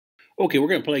Okay, we're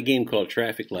going to play a game called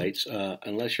Traffic Lights.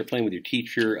 Unless you're playing with your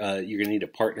teacher, you're going to need a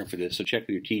partner for this. So check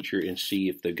with your teacher and see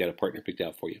if they've got a partner picked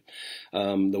out for you.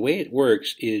 The way it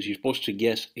works is you're supposed to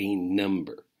guess a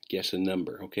number. Guess a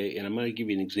number, okay? And I'm going to give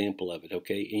you an example of it,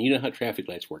 okay? And you know how traffic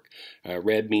lights work.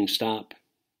 Red means stop.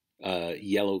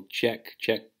 Yellow, check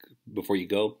before you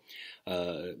go.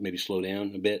 Maybe slow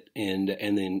down a bit, and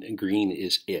then green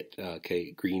is it.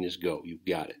 Okay, green is go. You've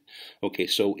got it. Okay,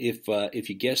 so if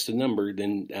you guess the number,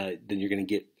 then you're going to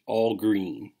get all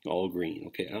green,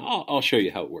 Okay, and I'll show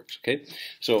you how it works. Okay,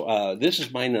 so this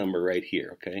is my number right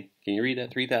here. Okay, can you read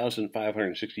that?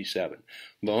 3,567.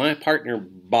 But my partner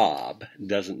Bob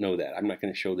doesn't know that. I'm not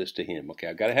going to show this to him. Okay,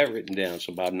 I've got to have it written down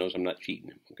so Bob knows I'm not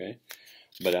cheating him. Okay.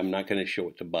 But I'm not going to show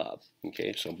it to Bob.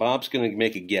 Okay, so Bob's going to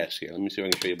make a guess here. Let me see if I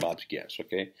can show you Bob's guess.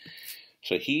 Okay,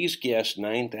 so he's guessed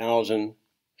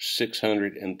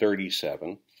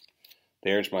 9,637.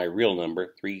 There's my real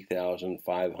number,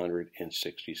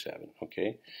 3,567.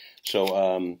 Okay,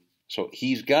 so so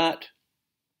he's got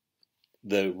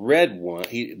the red one,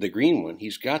 the green one.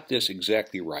 He's got this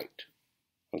exactly right.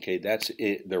 Okay, that's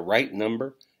it, the right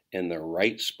number and the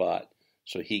right spot.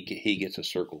 So he gets a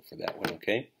circle for that one.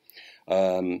 Okay.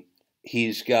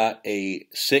 He's got a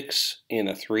 6 and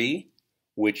a 3,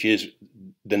 which is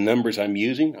the numbers I'm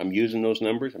using. I'm using those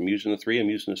numbers. I'm using the 3, I'm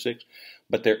using the 6,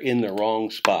 but they're in the wrong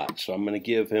spot. So I'm going to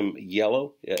give him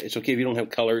yellow. It's okay if you don't have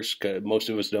colors. Most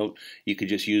of us don't. You could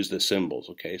just use the symbols.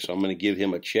 Okay, so I'm going to give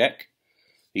him a check.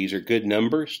 These are good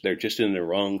numbers. They're just in the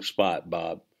wrong spot,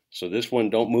 Bob. So this one,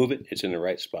 don't move it. It's in the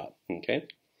right spot. Okay.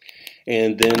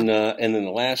 And then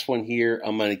the last one here,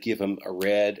 I'm going to give him a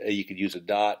red. You could use a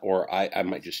dot, or I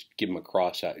might just give him a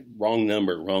cross out. Wrong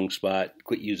number, wrong spot.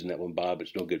 Quit using that one, Bob.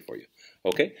 It's no good for you.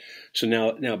 Okay? So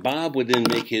now Bob would then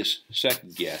make his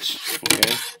second guess.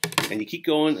 Okay? And you keep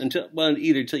going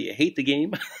either until you hate the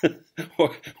game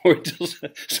or until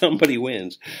somebody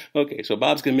wins. Okay, so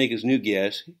Bob's going to make his new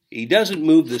guess. He doesn't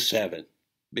move the 7.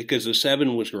 Because the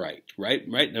 7 was right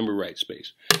number, right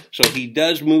space. So he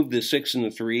does move the 6 and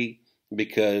the 3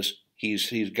 because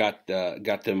he's got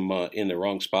them in the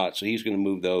wrong spot. So he's going to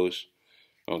move those.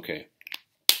 Okay.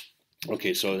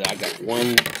 Okay. So I got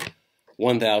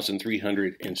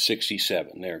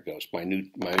 1,367. There it goes. My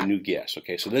new guess.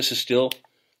 Okay. So this is still.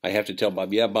 I have to tell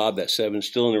Bob. Yeah, Bob, that 7's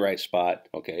still in the right spot.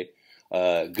 Okay.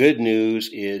 Good news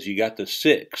is you got the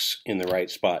 6 in the right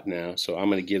spot now. So I'm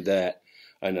going to give that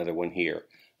another one here.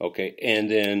 Okay, and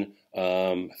then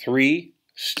 3,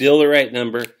 still the right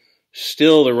number,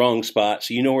 still the wrong spot.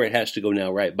 So you know where it has to go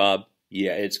now, right, Bob?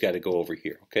 Yeah, it's got to go over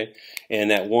here, okay? And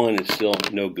that 1 is still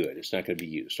no good. It's not going to be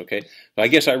used, okay? So I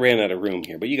guess I ran out of room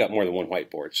here, but you got more than one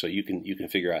whiteboard, so you can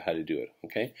figure out how to do it,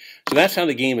 okay? So that's how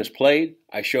the game is played.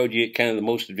 I showed you kind of the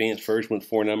most advanced version with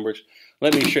 4 numbers.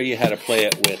 Let me show you how to play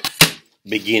it with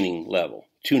beginning level.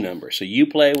 2 numbers. So you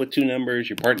play with 2 numbers,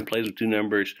 your partner plays with 2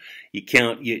 numbers, you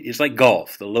count, it's like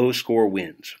golf, the lowest score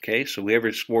wins, okay? So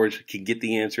whoever scores can get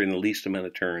the answer in the least amount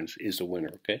of turns is the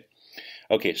winner, okay?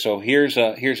 Okay, so here's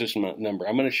this number.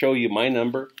 I'm going to show you my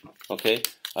number, okay?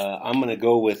 I'm going to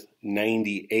go with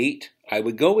 98. I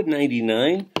would go with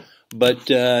 99, but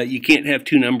you can't have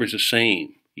 2 numbers the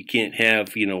same. You can't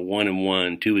have, 1 and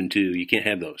 1, 2 and 2. You can't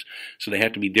have those. So they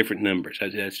have to be different numbers.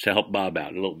 That's to help Bob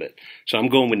out a little bit. So I'm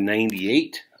going with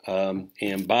 98.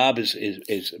 And Bob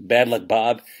is bad luck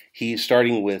Bob. He's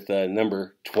starting with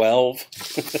number 12.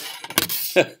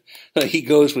 He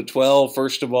goes with 12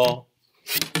 first of all.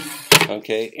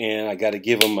 Okay, and I got to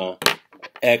give him a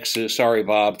X's. Sorry,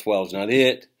 Bob, 12's not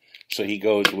it. So he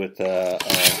goes with the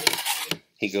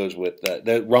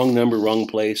wrong number, wrong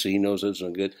place, so he knows that's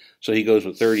not good. So he goes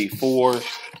with 34.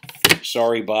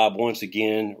 Sorry, Bob, once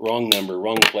again, wrong number,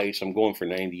 wrong place. I'm going for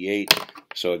 98.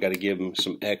 So I got to give him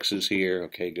some X's here.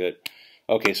 Okay, good.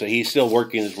 Okay, so he's still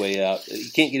working his way out. He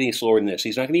can't get any slower than this.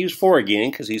 He's not going to use 4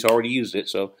 again because he's already used it.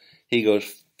 So he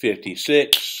goes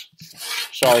 56.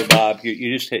 Sorry, Bob,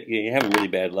 you're having really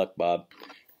bad luck, Bob.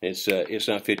 It's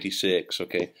not 56.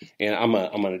 Okay, and I'm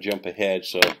gonna jump ahead.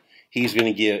 So he's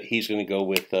gonna go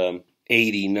with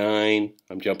 89.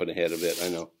 I'm jumping ahead a bit, I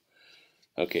know.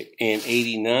 Okay, and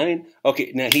 89.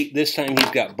 Okay, now this time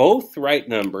he's got both right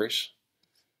numbers,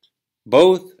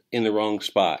 both in the wrong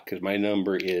spot because my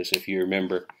number is, if you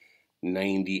remember,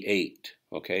 98.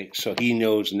 Okay, so he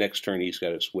knows the next turn he's got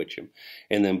to switch him.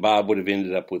 And then Bob would have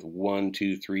ended up with 1,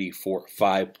 2, 3, 4,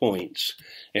 5 points.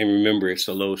 And remember, it's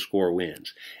the low score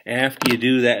wins. After you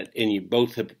do that and you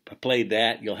both have played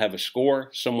that, you'll have a score.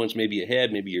 Someone's maybe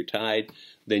ahead, maybe you're tied.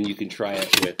 Then you can try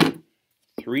it with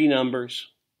 3 numbers.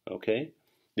 Okay,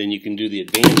 then you can do the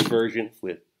advanced version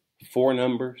with 4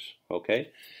 numbers.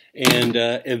 Okay, And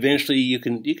eventually you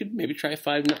could maybe try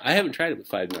 5. I haven't tried it with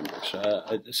 5 numbers.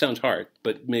 It sounds hard,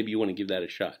 but maybe you want to give that a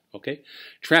shot. Okay,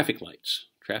 traffic lights.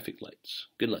 Traffic lights.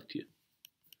 Good luck to you.